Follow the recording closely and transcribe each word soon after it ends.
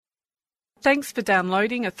Thanks for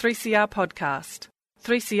downloading a 3CR podcast.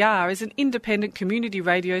 3CR is an independent community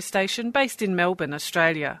radio station based in Melbourne,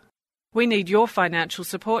 Australia. We need your financial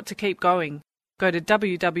support to keep going. Go to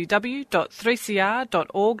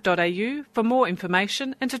www.3cr.org.au for more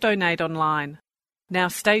information and to donate online. Now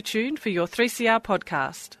stay tuned for your 3CR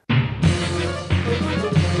podcast.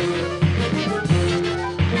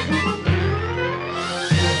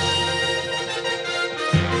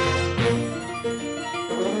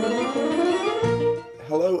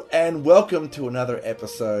 Hello and welcome to another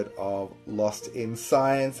episode of Lost in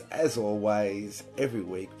Science. As always, every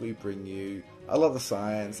week we bring you a lot of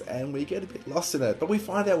science and we get a bit lost in it, but we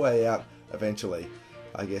find our way out eventually.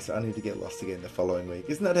 I guess only to get lost again the following week.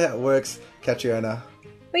 Isn't that how it works, Catriona?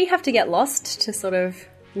 Well, you have to get lost to sort of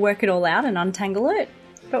work it all out and untangle it,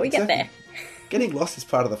 but we get there. Getting lost is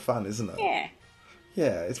part of the fun, isn't it? Yeah.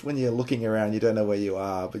 Yeah, it's when you're looking around, you don't know where you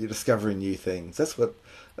are, but you're discovering new things. It's a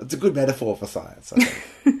good metaphor for science, I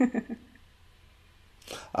think.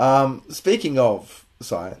 Speaking of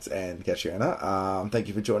science and Catriona, thank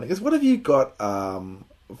you for joining us. What have you got to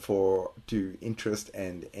interest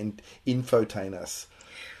and infotain us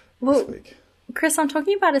this week? Chris, I'm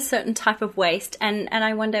talking about a certain type of waste, and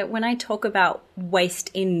I wonder, when I talk about waste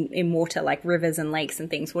in water, like rivers and lakes and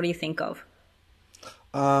things, what do you think of?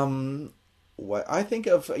 I think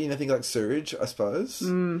of, things like sewage, I suppose.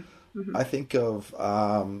 Mm-hmm. I think of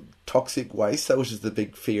toxic waste, which is the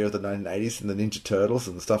big fear of the 1980s and the Ninja Turtles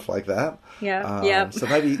and stuff like that. Yeah. So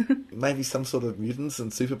maybe some sort of mutants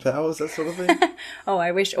and superpowers, that sort of thing. Oh,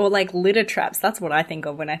 I wish. Or like litter traps. That's what I think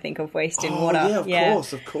of when I think of waste in water. Yeah,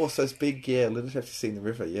 of course. Those big, litter traps you see in the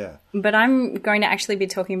river, yeah. But I'm going to actually be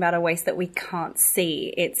talking about a waste that we can't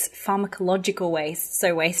see. It's pharmacological waste.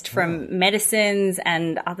 So waste from medicines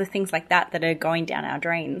and other things like that are going down our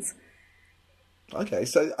drains. Okay,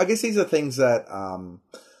 so I guess these are things that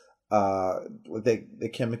they're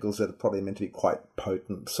chemicals that are probably meant to be quite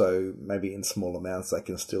potent, so maybe in small amounts they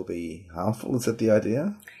can still be harmful. Is that the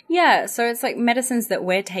idea? Yeah, so it's like medicines that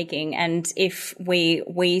we're taking, and if we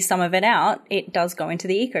weigh some of it out, it does go into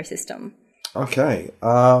the ecosystem. Okay,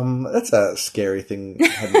 that's a scary thing I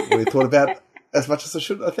hadn't really thought about as much as I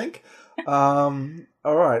should, I think. All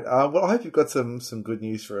right, well, I hope you've got some good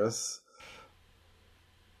news for us.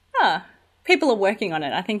 People are working on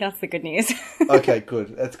it. I think that's the good news. Okay,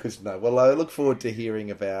 good. That's good to know. Well, I look forward to hearing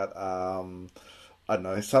about, I don't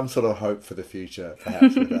know, some sort of hope for the future,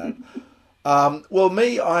 perhaps, with that. I'm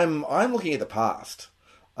looking at the past.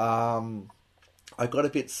 I got a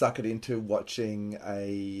bit suckered into watching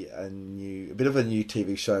a bit of a new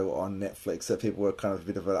TV show on Netflix that people were kind of a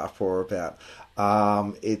bit of an uproar about.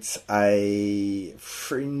 It's a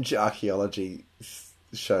fringe archaeology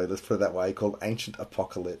show, let's put it that way, called Ancient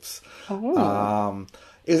Apocalypse. Oh.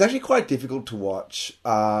 It was actually quite difficult to watch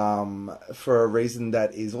for a reason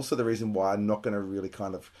that is also the reason why I'm not going to really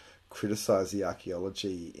kind of criticize the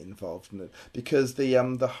archaeology involved in it, because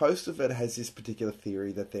the host of it has this particular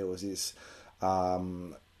theory that there was this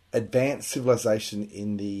advanced civilization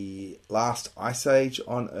in the last ice age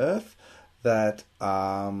on Earth that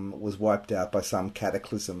was wiped out by some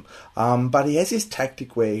cataclysm. But he has this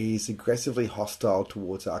tactic where he's aggressively hostile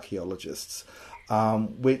towards archaeologists,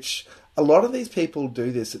 which a lot of these people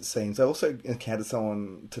do this, it seems. I also encountered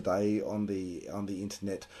someone today on the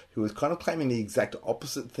internet who was kind of claiming the exact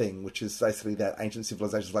opposite thing, which is basically that ancient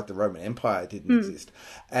civilizations like the Roman Empire didn't exist.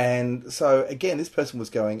 And so, again, this person was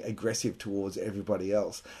going aggressive towards everybody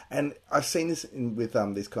else. And I've seen this with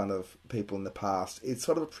these kind of people in the past. It's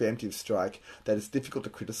sort of a preemptive strike that it's difficult to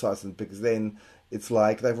criticize them, because then it's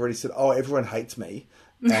like they've already said, oh, everyone hates me.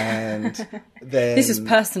 And then this is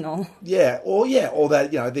personal. Or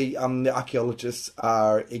that the archaeologists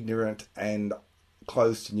are ignorant and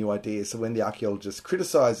closed to new ideas. So when the archaeologists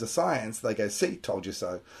criticise the science, they go, "See, told you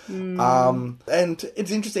so." And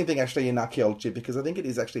it's an interesting thing actually in archaeology, because I think it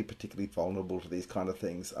is actually particularly vulnerable to these kind of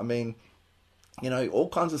things. I mean, all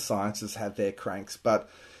kinds of sciences have their cranks, but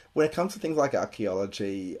when it comes to things like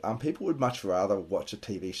archaeology, people would much rather watch a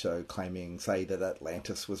TV show claiming, say, that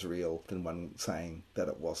Atlantis was real than one saying that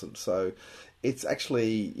it wasn't. So it's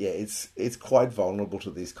actually, it's quite vulnerable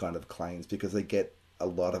to these kind of claims because they get a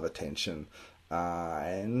lot of attention.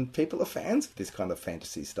 And people are fans of this kind of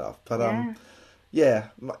fantasy stuff. But again,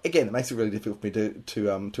 it makes it really difficult for me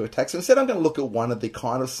to attack. So instead, I'm going to look at one of the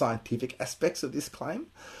kind of scientific aspects of this claim,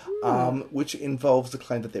 which involves the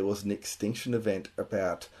claim that there was an extinction event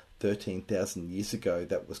about 13,000 years ago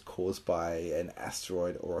that was caused by an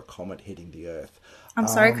asteroid or a comet hitting the Earth. I'm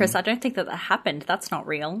sorry, Chris, I don't think that happened. That's not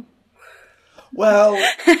real. Well,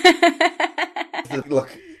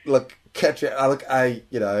 look, Katria, look,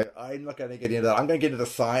 I'm not going to get into that. I'm going to get into the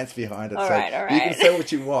science behind it. All right. You can say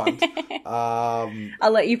what you want.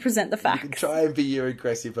 I'll let you present the facts. You can try and be your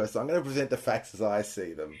aggressive person. I'm going to present the facts as I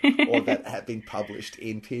see them, or that have been published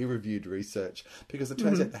in peer-reviewed research, because it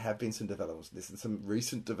turns out there have been some developments in this and some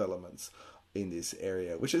recent developments in this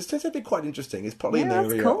area, which turns out to be quite interesting. It's probably an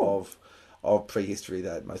area of prehistory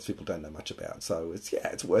that most people don't know much about. So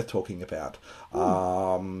it's worth talking about.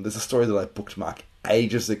 There's a story that I bookmarked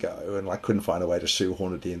ages ago and I couldn't find a way to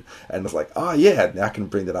shoehorn it in, and I was like, oh yeah, now I can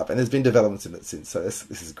bring that up. And there's been developments in it since, so this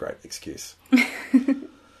is a great excuse.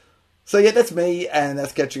 So yeah, that's me, and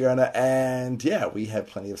that's Catriona, and yeah, we have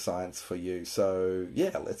plenty of science for you. So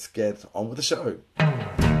yeah, let's get on with the show.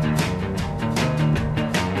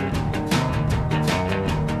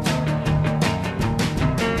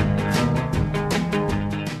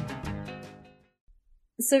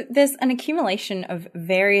 So there's an accumulation of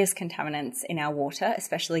various contaminants in our water,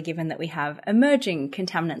 especially given that we have emerging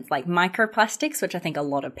contaminants like microplastics, which I think a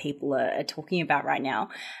lot of people are talking about right now.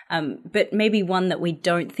 But maybe one that we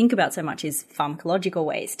don't think about so much is pharmacological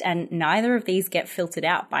waste. And neither of these get filtered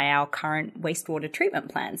out by our current wastewater treatment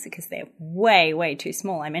plants because they're way, way too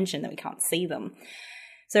small. I mentioned that we can't see them.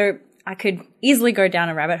 So I could easily go down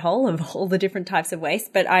a rabbit hole of all the different types of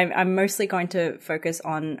waste, but I'm mostly going to focus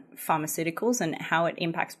on pharmaceuticals and how it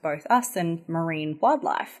impacts both us and marine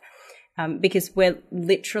wildlife, because we're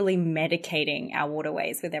literally medicating our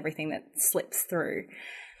waterways with everything that slips through.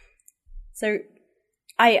 So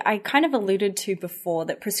I kind of alluded to before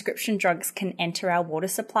that prescription drugs can enter our water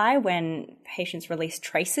supply when patients release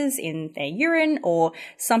traces in their urine, or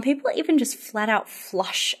some people even just flat out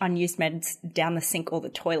flush unused meds down the sink or the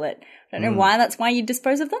toilet. I don't know why that's why you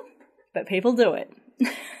dispose of them, but people do it.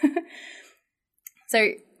 So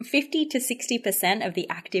 50 to 60% of the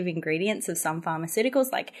active ingredients of some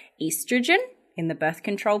pharmaceuticals, like estrogen in the birth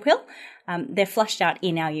control pill, they're flushed out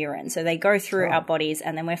in our urine. So they go through our bodies,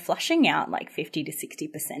 and then we're flushing out like 50 to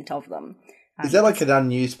 60% of them. Is that like an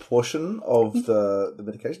unused portion of the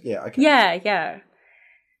medication? Yeah, okay. Yeah.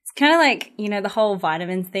 It's kind of like, the whole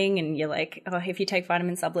vitamins thing, and you're like, oh, if you take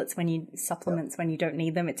vitamin supplements when you don't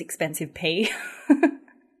need them, it's expensive pee.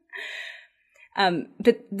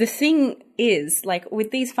 But the thing is, like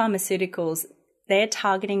with these pharmaceuticals, they're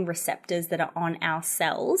targeting receptors that are on our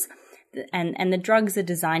cells, and the drugs are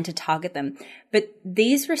designed to target them. But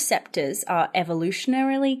these receptors are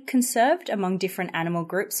evolutionarily conserved among different animal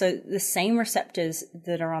groups. So the same receptors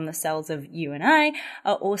that are on the cells of you and I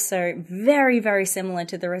are also very, very similar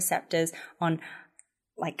to the receptors on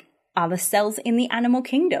like other cells in the animal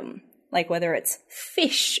kingdom, like whether it's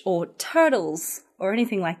fish or turtles or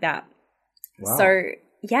anything like that. Wow. So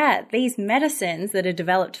yeah, these medicines that are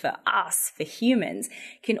developed for us, for humans,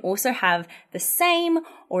 can also have the same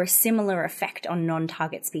or a similar effect on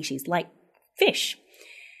non-target species like fish.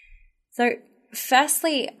 So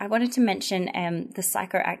firstly, I wanted to mention the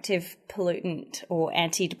psychoactive pollutant or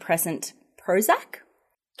antidepressant Prozac.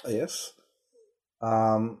 Yes.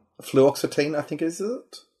 Fluoxetine, I think, is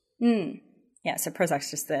it? Yeah, so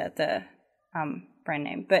Prozac's just the brand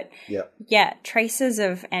name. But yeah, traces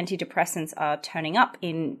of antidepressants are turning up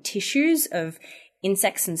in tissues of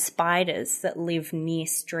insects and spiders that live near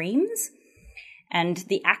streams. And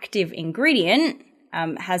the active ingredient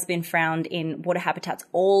has been found in water habitats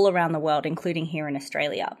all around the world, including here in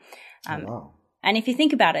Australia. Wow. And if you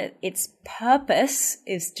think about it, its purpose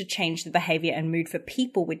is to change the behavior and mood for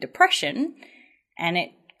people with depression. And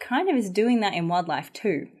it kind of is doing that in wildlife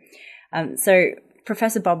too. So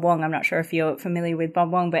Professor Bob Wong, I'm not sure if you're familiar with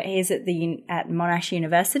Bob Wong, but he's at Monash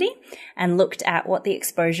University and looked at what the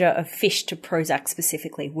exposure of fish to Prozac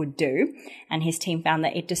specifically would do. And his team found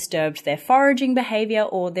that it disturbed their foraging behavior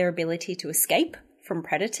or their ability to escape from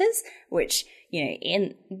predators, which,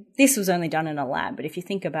 this was only done in a lab. But if you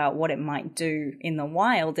think about what it might do in the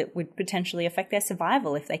wild, it would potentially affect their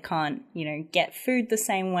survival if they can't, get food the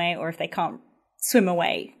same way, or if they can't swim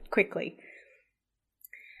away quickly.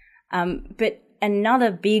 But another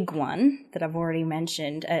big one that I've already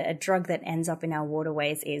mentioned, a drug that ends up in our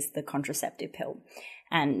waterways, is the contraceptive pill.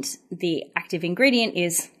 And the active ingredient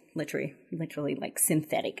is literally like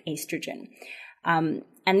synthetic estrogen.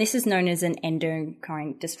 And this is known as an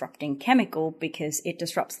endocrine disrupting chemical because it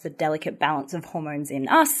disrupts the delicate balance of hormones in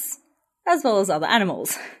us as well as other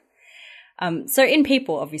animals. So in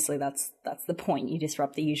people, obviously that's the point. You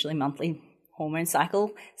disrupt the usually monthly hormone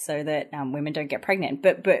cycle so that women don't get pregnant.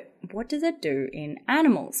 But what does it do in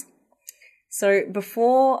animals? So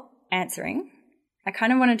before answering, I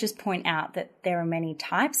kind of want to just point out that there are many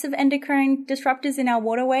types of endocrine disruptors in our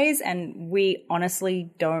waterways, and we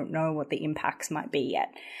honestly don't know what the impacts might be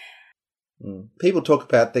yet. People talk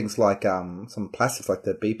about things like some plastics, like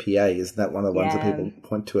the BPA. Isn't that one of the ones that people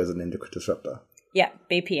point to as an endocrine disruptor? Yeah,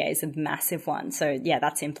 BPA is a massive one. So, yeah,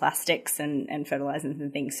 that's in plastics and fertilizers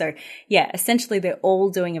and things. So, yeah, essentially they're all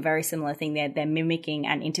doing a very similar thing. They're mimicking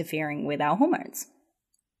and interfering with our hormones.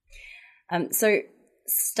 So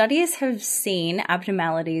studies have seen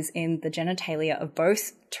abnormalities in the genitalia of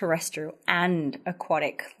both terrestrial and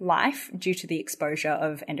aquatic life due to the exposure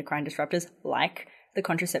of endocrine disruptors like the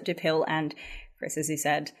contraceptive pill and, Chris, as you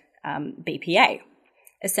said, BPA,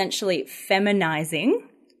 essentially feminizing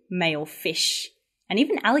male fish and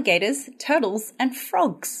even alligators, turtles, and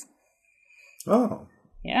frogs. Oh.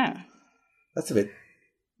 Yeah. That's a bit...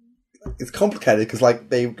 It's complicated because, like,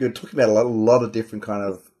 you're talking about a lot of different kind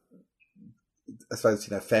of, I suppose,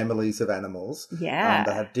 families of animals. Yeah.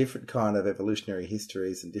 They have different kind of evolutionary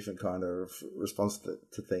histories and different kind of response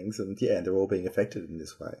to things. And, they're all being affected in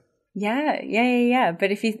this way. Yeah.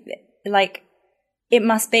 But if you, like, it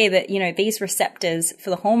must be that, these receptors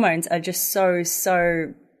for the hormones are just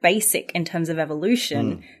so basic in terms of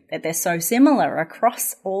evolution that they're so similar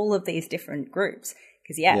across all of these different groups.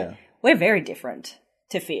 Because, we're very different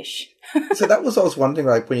to fish. So that was, I was wondering,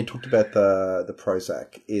 like, when you talked about the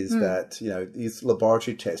Prozac, is that, these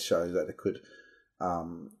laboratory tests show that it could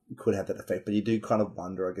have that effect, but you do kind of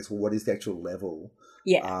wonder, I guess, well, what is the actual level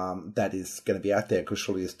that is going to be out there? Because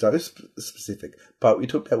surely it's dose specific. But we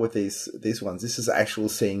talked about with these ones, this is actual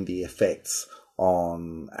seeing the effects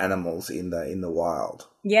on animals in the wild.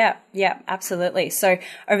 Yeah, absolutely. So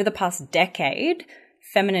over the past decade,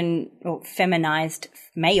 feminine or feminized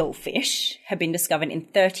male fish have been discovered in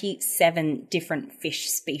 37 different fish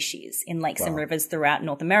species in lakes and rivers throughout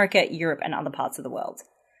North America, Europe, and other parts of the world.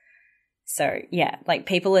 So, like,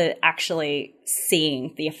 people are actually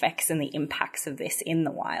seeing the effects and the impacts of this in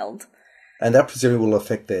the wild. And that presumably will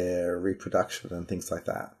affect their reproduction and things like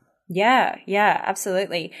that. Yeah,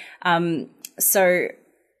 absolutely. So,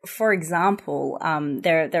 for example,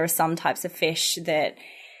 there are some types of fish that,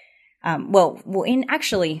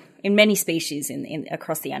 in many species in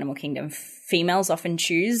across the animal kingdom, females often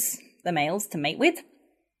choose the males to mate with.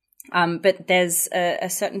 But there's a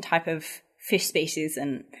certain type of fish species,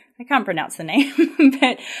 and I can't pronounce the name,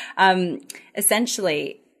 but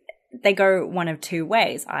essentially they go one of two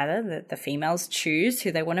ways. Either the females choose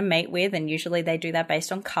who they want to mate with, and usually they do that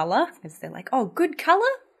based on color, because they're like, oh, good color,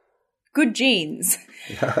 good genes.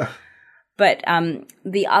 But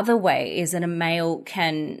the other way is that a male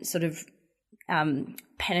can sort of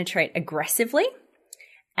penetrate aggressively.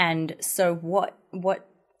 And so what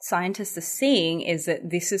scientists are seeing is that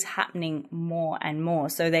this is happening more and more.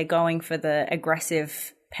 So they're going for the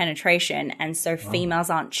aggressive penetration, and so females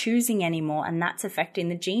aren't choosing anymore, and that's affecting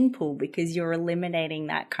the gene pool because you're eliminating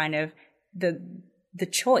that kind of the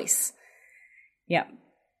choice. Yeah.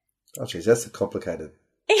 Oh, geez, that's a complicated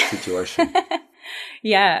situation.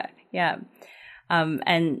 Yeah.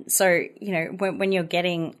 And so, when you're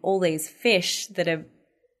getting all these fish that are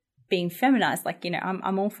being feminized, like,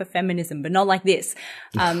 I'm all for feminism, but not like this.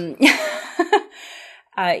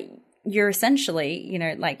 You're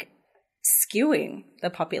essentially, like, skewing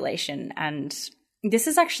the population. And this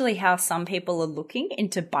is actually how some people are looking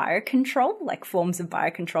into biocontrol, like forms of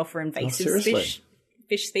biocontrol for invasive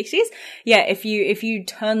fish species. Yeah, if you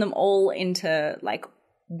turn them all into, like,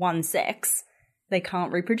 one sex, they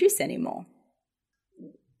can't reproduce anymore.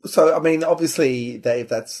 So, I mean, obviously, if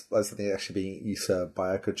that's something actually being used for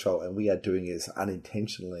biocontrol, and we are doing is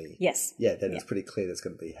unintentionally. Yes. Yeah, then it's pretty clear that's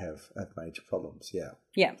going to have major problems. Yeah.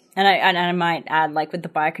 Yeah, and I might add, like, with the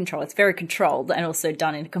biocontrol, it's very controlled and also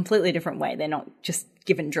done in a completely different way. They're not just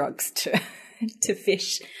given drugs to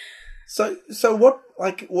fish. So what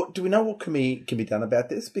do we know what can be done about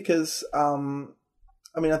this? Because I'm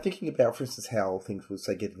thinking about, for instance, how things would,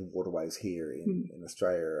 say, get in waterways here in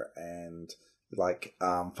Australia, and like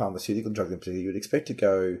pharmaceutical drugs in particular, you would expect to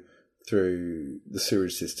go through the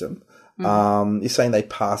sewage system. You're saying they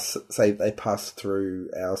pass through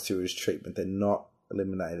our sewage treatment. They're not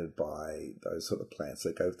eliminated by those sort of plants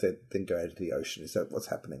that then go out into the ocean. Is that what's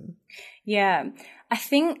happening? Yeah, I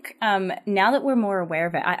think now that we're more aware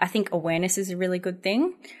of it, I think awareness is a really good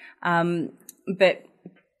thing. But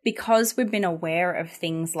because we've been aware of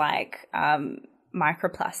things like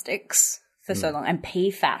microplastics for so long, and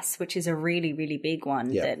PFAS, which is a really, really big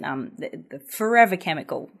one, that the forever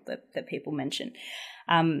chemical that people mention,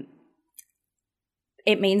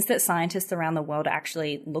 it means that scientists around the world are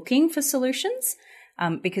actually looking for solutions,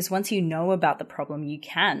 because once you know about the problem, you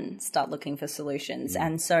can start looking for solutions.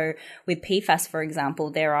 And so with PFAS, for example,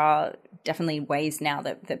 there are definitely ways now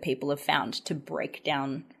that people have found to break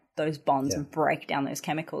down those bonds and break down those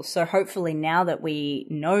chemicals. So hopefully now that we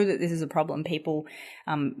know that this is a problem, people,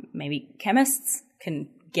 maybe chemists, can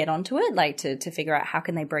get onto it, like to figure out how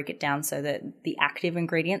can they break it down so that the active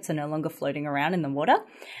ingredients are no longer floating around in the water.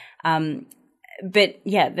 But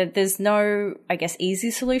yeah, there's no, I guess,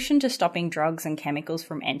 easy solution to stopping drugs and chemicals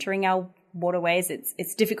from entering our waterways.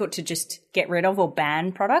 It's difficult to just get rid of or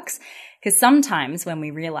ban products, because sometimes when we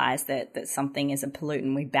realize that something is a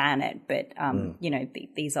pollutant, we ban it. But,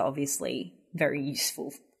 these are obviously very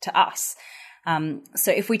useful to us.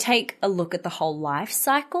 So if we take a look at the whole life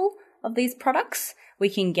cycle of these products, we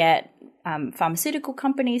can get pharmaceutical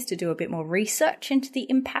companies to do a bit more research into the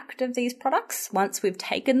impact of these products once we've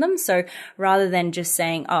taken them. So rather than just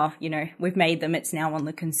saying, we've made them, it's now on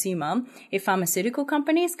the consumer, if pharmaceutical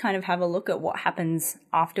companies kind of have a look at what happens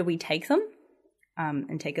after we take them,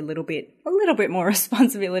 and take a little bit more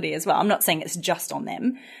responsibility as well. I'm not saying it's just on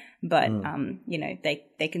them, but,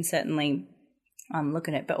 they can certainly look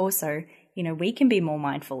at it. But also, we can be more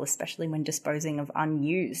mindful, especially when disposing of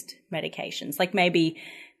unused medications. Like maybe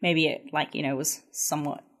it, was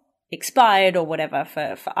somewhat expired or whatever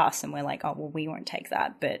for us, and we're like, oh, well, we won't take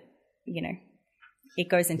that. But, it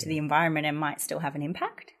goes into the environment and might still have an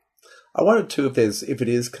impact. I wonder too if it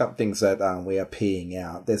is things that we are peeing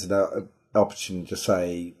out, there's an opportunity to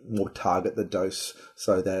say more target the dose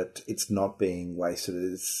so that it's not being wasted.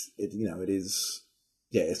 It's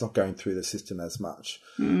not going through the system as much,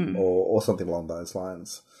 or something along those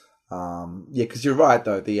lines. Because you're right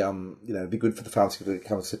though. It'd be good for the pharmaceutical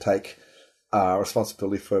companies to take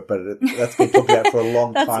responsibility for it, but that's been talked about for a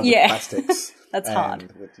long time with plastics. That's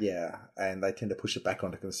hard. And they tend to push it back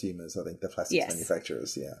onto consumers. I think the plastics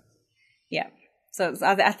manufacturers. Yeah. So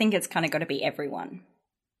I think it's kind of got to be everyone.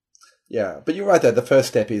 Yeah, but you're right though. The first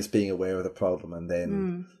step is being aware of the problem, and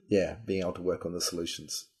then being able to work on the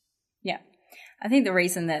solutions. Yeah. I think the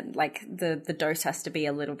reason that the dose has to be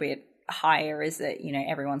a little bit higher is that,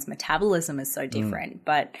 everyone's metabolism is so different.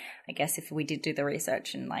 But I guess if we did do the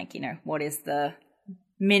research and what is the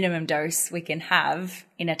minimum dose we can have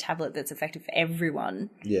in a tablet that's effective for everyone.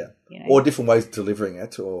 Yeah. Or different ways of delivering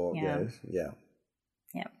it, or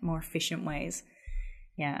more efficient ways.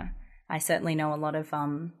 Yeah. I certainly know a lot of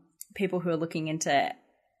people who are looking into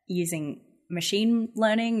using machine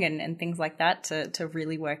learning and things like that to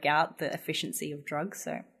really work out the efficiency of drugs.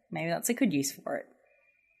 So maybe that's a good use for it.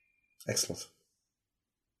 Excellent.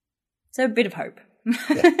 So a bit of hope.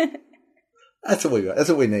 Yeah. That's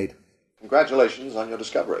what we need. Congratulations on your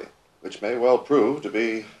discovery, which may well prove to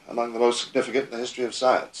be among the most significant in the history of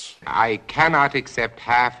science. I cannot accept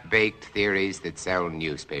half-baked theories that sell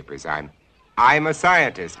newspapers. I'm a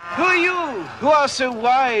scientist. Who are you, who are so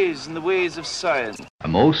wise in the ways of science? A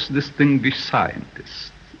most distinguished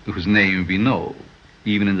scientist, whose name we know,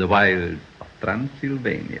 even in the wilds of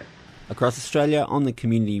Transylvania. Across Australia on the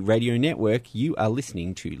Community Radio Network, you are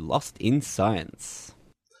listening to Lost in Science.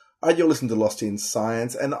 You're listening to Lost in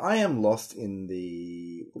Science, and I am lost in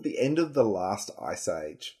the end of the last ice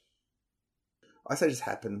age. Ice ages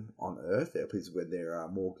happen on Earth. There is where there are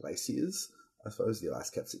more glaciers. I suppose the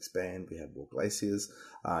ice caps expand, we have more glaciers.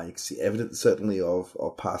 You can see evidence, certainly, of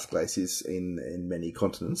past glaciers in many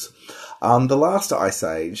continents. The last ice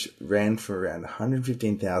age ran from around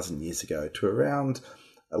 115,000 years ago to around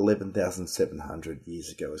 11,700 years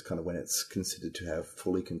ago is kind of when it's considered to have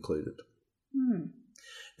fully concluded.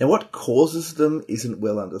 Now, what causes them isn't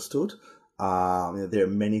well understood. There are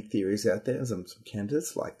many theories out there, some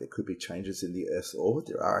candidates, like there could be changes in the Earth's orbit.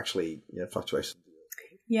 There are actually fluctuations.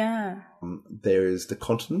 Yeah. There is the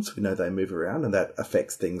continents. We know they move around, and that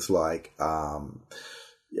affects things like, air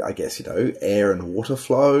and water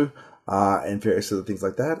flow, and various other things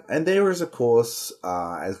like that. And there is, of course,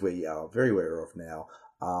 as we are very aware of now,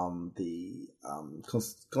 the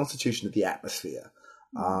constitution of the atmosphere.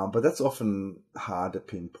 But that's often hard to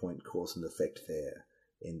pinpoint cause and effect there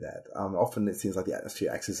in that. Often it seems like the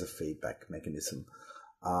atmosphere acts as a feedback mechanism,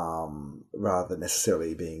 rather than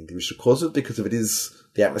necessarily being the original cause of it, because if it is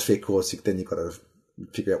the atmosphere cause, then you've got to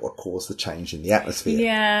figure out what caused the change in the atmosphere.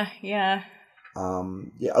 Yeah.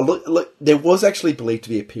 Look, there was actually believed to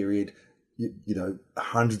be a period,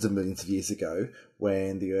 hundreds of millions of years ago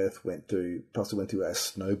when the Earth possibly went through a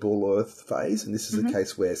snowball Earth phase. And this is a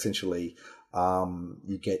case where essentially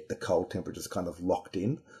you get the cold temperatures kind of locked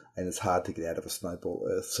in, and it's hard to get out of a snowball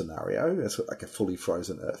Earth scenario. It's like a fully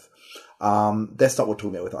frozen Earth. That's not what we're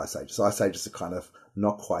talking about with ice ages. Ice ages are kind of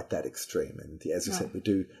not quite that extreme. And as I said, we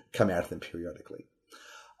do come out of them periodically.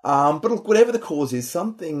 But look, whatever the cause is,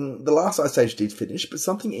 the last ice age did finish, but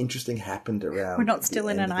something interesting happened around. We're not still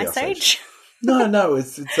in an ice age? No,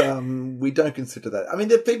 it's we don't consider that. I mean,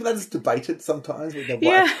 there are people that is debated sometimes with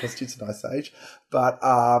what constitutes an ice age, but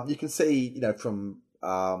you can see, from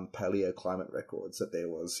paleoclimate records that there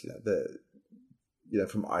was,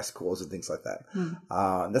 from ice cores and things like that.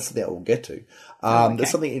 That's something that we'll get to.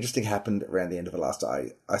 There's something interesting happened around the end of the last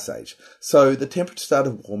ice age. So the temperature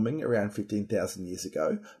started warming around 15,000 years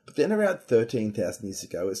ago, but then around 13,000 years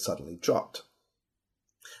ago, it suddenly dropped.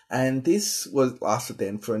 And this lasted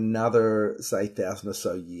then for another, say, 1,000 or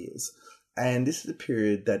so years. And this is a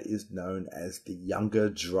period that is known as the Younger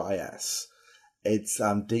Dryas. It's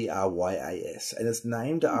Dryas, and it's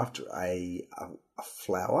named after a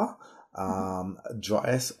flower,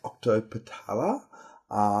 Dryas octopetala,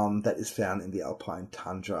 that is found in the alpine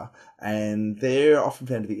tundra. And they're often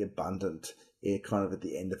found to be abundant kind of at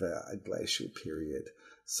the end of a glacial period.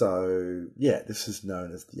 So, this is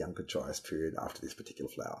known as the Younger Dryas period after this particular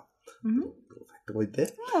flower. Little factoid there.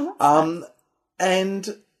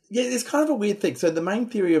 And it's kind of a weird thing. So the main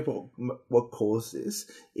theory of what caused this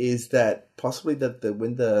is that possibly that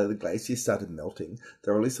when the glaciers started melting,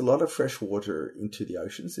 they released a lot of fresh water into the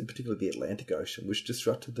oceans, in particular the Atlantic Ocean, which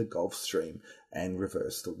disrupted the Gulf Stream and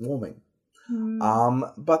reversed the warming.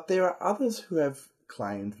 But there are others who have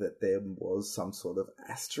claimed that there was some sort of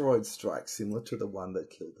asteroid strike similar to the one that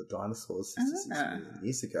killed the dinosaurs 66 million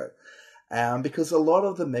years ago. Because a lot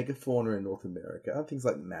of the megafauna in North America, things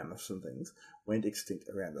like mammoths and things, went extinct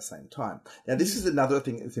around the same time. Now, this is another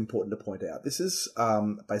thing that's important to point out. This is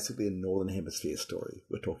basically a Northern Hemisphere story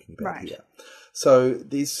we're talking about here. So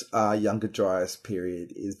this Younger Dryas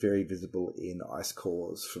period is very visible in ice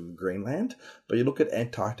cores from Greenland. But you look at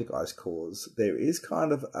Antarctic ice cores, there is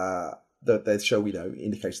kind of that they show,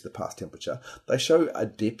 indications of the past temperature. They show a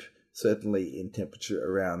dip, certainly in temperature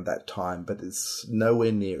around that time, but it's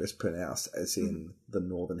nowhere near as pronounced as in the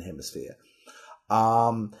Northern Hemisphere.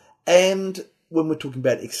 And when we're talking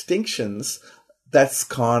about extinctions, that's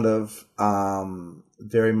kind of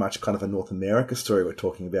very much kind of a North America story we're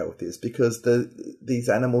talking about with this, because these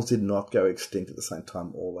animals did not go extinct at the same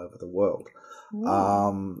time all over the world.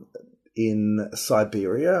 In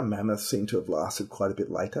Siberia, mammoths seem to have lasted quite a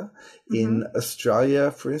bit later. In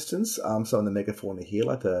Australia, for instance, some of the megafauna here,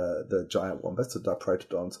 like the giant wombats, the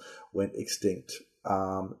diprotodons, went extinct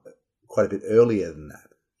quite a bit earlier than that.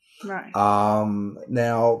 Right.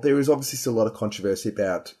 Now, there is obviously still a lot of controversy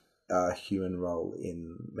about human role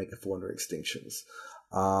in megafauna extinctions,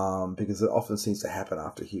 because it often seems to happen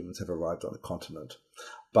after humans have arrived on a continent.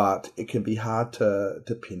 But it can be hard to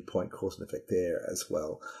pinpoint cause and effect there as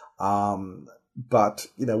well. But,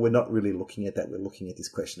 we're not really looking at that. We're looking at this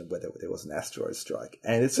question of whether there was an asteroid strike.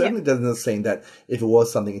 And it certainly doesn't seem that if it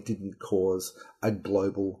was something, it didn't cause a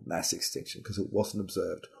global mass extinction, because it wasn't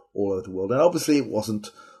observed all over the world. And obviously it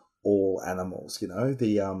wasn't all animals,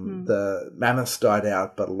 the mammoths died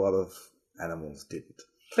out, but a lot of animals didn't.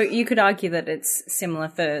 But you could argue that it's similar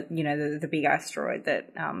for, the big asteroid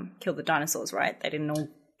that killed the dinosaurs, right? They didn't all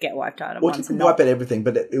get wiped out at once. Well, it wiped out everything,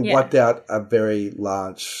 but it wiped out a very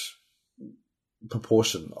large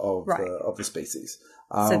proportion of the species.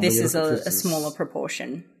 So this is a smaller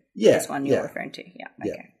proportion. This one you're referring to. Yeah.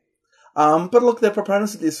 Okay. But look, the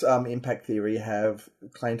proponents of this impact theory have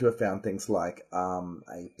claimed to have found things like a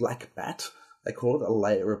black mat. They call it a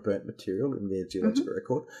layer of burnt material in their geological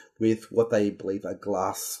record with what they believe are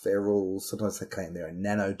glass spherules. Sometimes they claim there are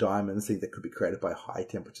nanodiamonds, things that could be created by high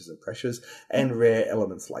temperatures and pressures, and rare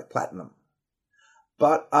elements like platinum.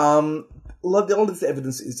 But all of this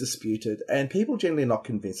evidence is disputed, and people generally are not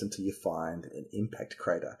convinced until you find an impact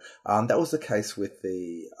crater. That was the case with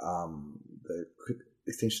the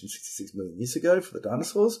extinction 66 million years ago for the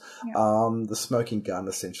dinosaurs. The smoking gun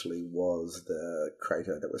essentially was the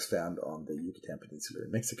crater that was found on the Yucatan Peninsula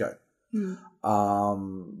in Mexico.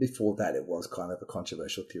 Before that, it was kind of a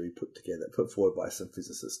controversial theory put forward by some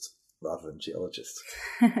physicists rather than geologists.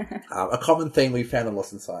 A common theme we found in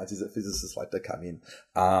Lost in Science is that physicists like to come in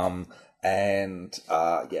and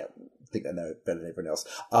think they know better than everyone else.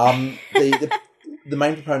 The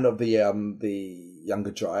main proponent of the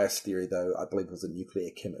Younger Dryas theory, though, I believe was a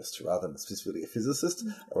nuclear chemist rather than specifically a physicist,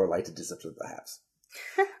 a related discipline perhaps.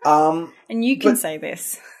 And you can say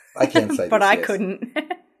this. I can say but this, I yes. couldn't.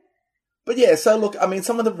 But yeah, so look, I mean,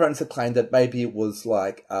 some of the proponents have claimed that maybe it was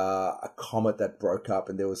like a comet that broke up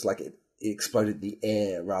and there was like it exploded in the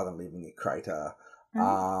air rather than leaving a crater.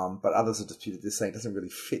 But others have disputed this, saying it doesn't really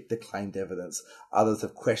fit the claimed evidence. Others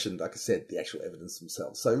have questioned, like I said, the actual evidence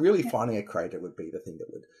themselves. So really finding a crater would be the thing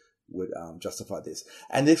that would justify this.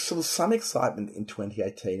 And there's sort of some excitement in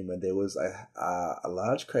 2018 when there was a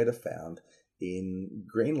large crater found in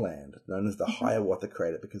Greenland, known as the Hiawatha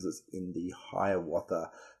crater, because it's in the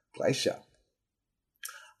Hiawatha Glacier.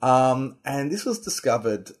 And this was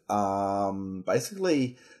discovered,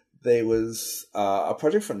 basically, there was a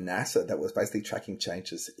project from NASA that was basically tracking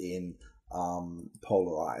changes in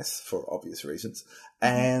polar ice for obvious reasons.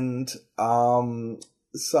 And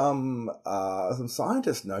some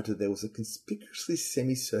scientists noted there was a conspicuously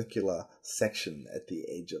semicircular section at the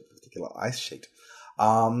edge of a particular ice sheet.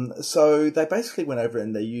 So they basically went over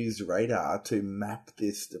and they used radar to map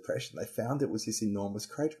this depression. They found it was this enormous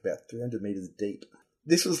crater about 300 meters deep.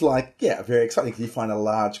 This was very exciting because you find a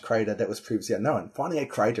large crater that was previously unknown. Finding a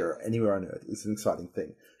crater anywhere on Earth is an exciting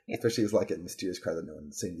thing, especially as a mysterious crater no one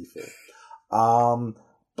had seen before.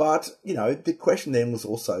 But, the question then was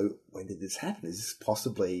also, when did this happen? Is this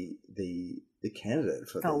possibly the candidate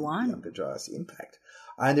for the Younger Dryas impact?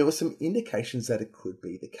 And there were some indications that it could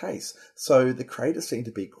be the case. So the crater seemed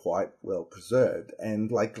to be quite well preserved, and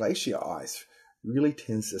glacier ice really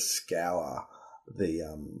tends to scour the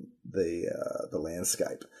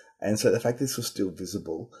landscape. And so the fact this was still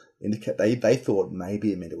visible indicate they thought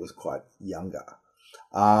maybe it meant it was quite younger.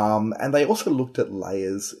 And they also looked at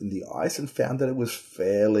layers in the ice and found that it was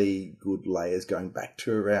fairly good layers going back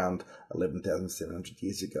to around 11,700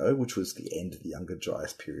 years ago, which was the end of the Younger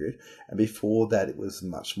Dryas period. And before that, it was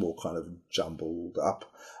much more kind of jumbled up.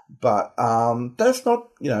 But that's not,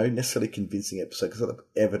 necessarily convincing episode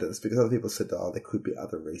evidence, because other people said, there could be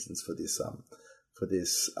other reasons for this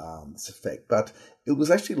effect. But it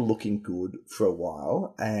was actually looking good for a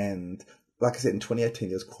while, and like I said, in 2018,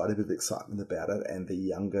 there was quite a bit of excitement about it, and the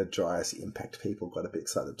Younger Dryas impact people got a bit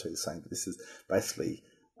excited too, saying that this has basically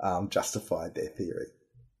justified their theory.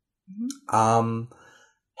 Mm-hmm.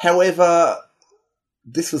 However,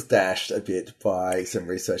 this was dashed a bit by some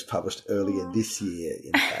research published earlier this year,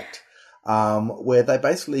 in fact, where they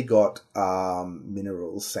basically got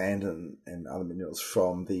minerals, sand and other minerals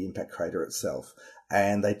from the impact crater itself,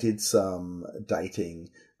 and they did some dating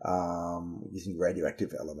using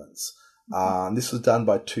radioactive elements. This was done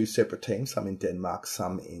by two separate teams, some in Denmark,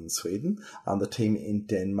 some in Sweden. The team in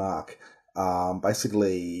Denmark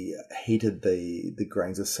basically heated the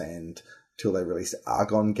grains of sand till they released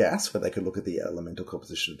argon gas, where they could look at the elemental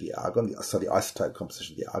composition of the argon, the isotope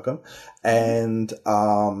composition of the argon. And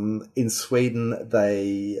in Sweden,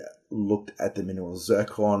 they looked at the mineral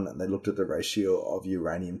zircon, and they looked at the ratio of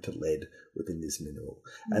uranium to lead within this mineral.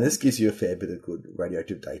 Mm-hmm. And this gives you a fair bit of good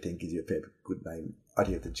radioactive dating, gives you a fair bit of good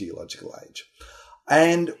idea of the geological age.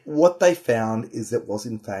 And what they found is it was,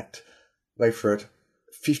 in fact, wait for it,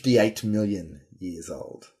 58 million years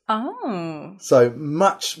old. Oh. So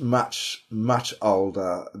much, much, much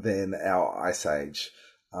older than our Ice Age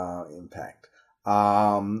impact.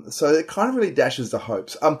 So it kind of really dashes the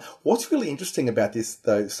hopes. What's really interesting about this,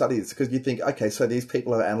 though, study is because you think, okay, so these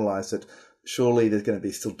people have analysed it. Surely there's going to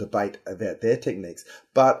be still debate about their techniques.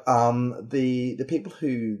 But the people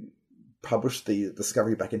who published the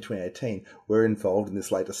discovery back in 2018 were involved in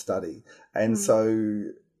this later study. And so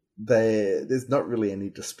there's not really any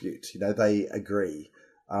dispute. They agree.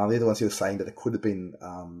 They're the ones who are saying that it could have been,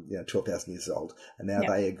 12,000 years old. And now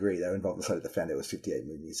they agree. They were involved in the study that found it was 58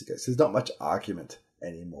 million years ago. So there's not much argument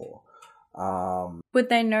anymore. Would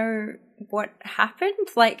they know what happened?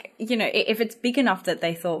 If it's big enough that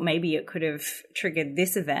they thought maybe it could have triggered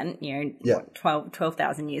this event,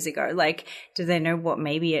 12,000 years ago, do they know what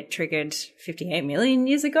maybe it triggered 58 million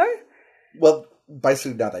years ago? Well,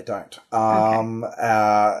 basically, no, they don't.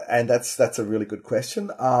 And that's a really good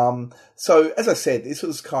question. So as I said, this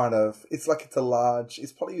was it's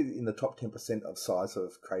probably in the top 10% of size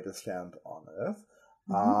of craters found on Earth.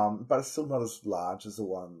 But it's still not as large as the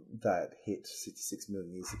one that hit 66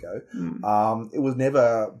 million years ago. It was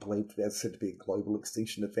never believed, as said, to be a global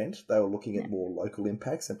extinction event. They were looking at more local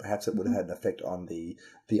impacts, and perhaps it would have had an effect on the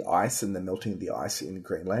ice and the melting of the ice in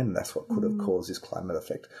Greenland, and that's what could have caused this climate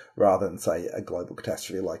effect, rather than, say, a global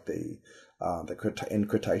catastrophe like the end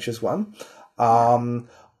Cretaceous one.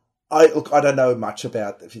 I don't know much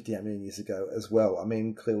about 58 million years ago as well. I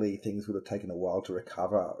mean, clearly things would have taken a while to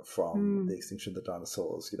recover from the extinction of the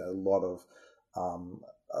dinosaurs.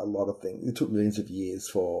 A lot of things. It took millions of years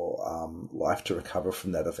for life to recover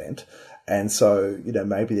from that event, and so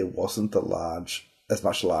maybe there wasn't as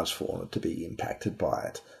much large fauna to be impacted by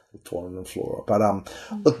it, fauna and flora. But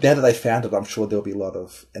look, now that they found it, I'm sure there'll be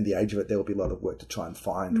in the age of it, there will be a lot of work to try and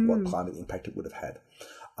find what climate impact it would have had.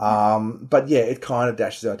 But yeah, it kind of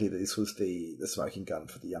dashes the idea that this was the smoking gun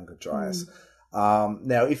for the Younger Dryas.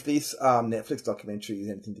 Now, if this Netflix documentary is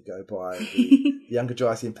anything to go by, the Younger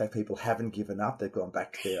Dryas impact people haven't given up. They've gone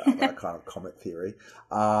back to their other kind of comet theory.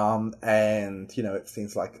 And, it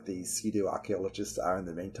seems like the pseudo-archaeologists are, in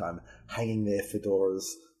the meantime, hanging their fedoras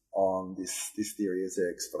on this theory as their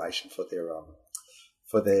explanation for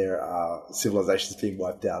for their civilizations being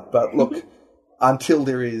wiped out. But look, until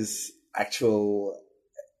there is actual,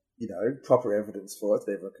 proper evidence for it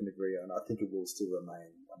that everyone can agree on, I think it will still remain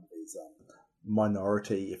one of these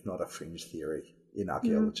minority, if not a fringe theory in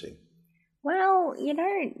archaeology. Well,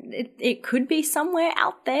 it could be somewhere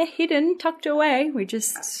out there, hidden, tucked away. We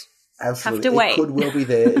just have to wait. It could well be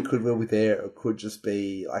there. It could well be there. It could just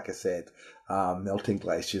be, like I said, melting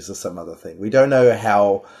glaciers or some other thing. We don't know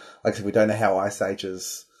how. Like I said, we don't know how ice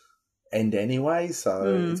ages end anyway,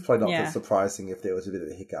 so it's probably not that surprising if there was a bit of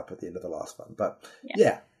a hiccup at the end of the last one. But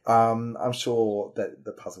I'm sure that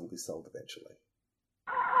the puzzle will be solved eventually.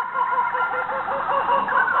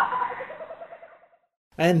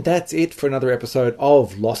 And that's it for another episode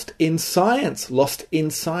of Lost in Science. Lost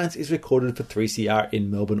in Science is recorded for 3CR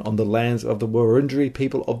in Melbourne on the lands of the Wurundjeri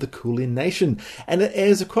people of the Kulin Nation, and it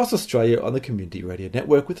airs across Australia on the Community Radio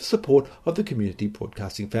Network with the support of the Community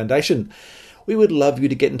Broadcasting Foundation. We would love you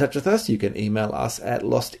to get in touch with us. You can email us at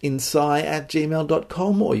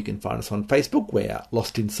lostinsci@gmail.com, or you can find us on Facebook, we're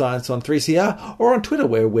Lost in Science on 3CR, or on Twitter,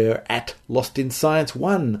 where we're at Lost in Science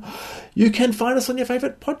 1. You can find us on your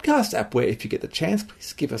favourite podcast app, where if you get the chance,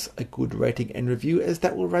 please give us a good rating and review, as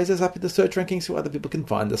that will raise us up in the search rankings so other people can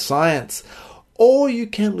find the science. Or you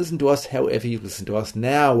can listen to us however you listen to us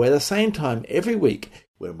now. We're the same time every week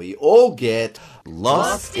when we all get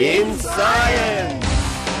Lost in Science!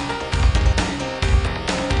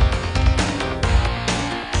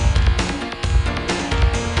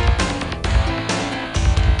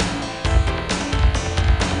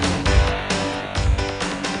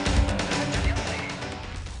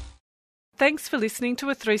 Thanks for listening to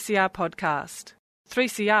a 3CR podcast.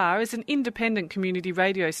 3CR is an independent community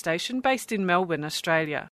radio station based in Melbourne,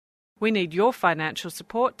 Australia. We need your financial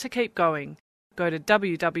support to keep going. Go to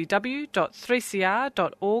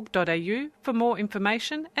www.3cr.org.au for more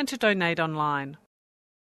information and to donate online.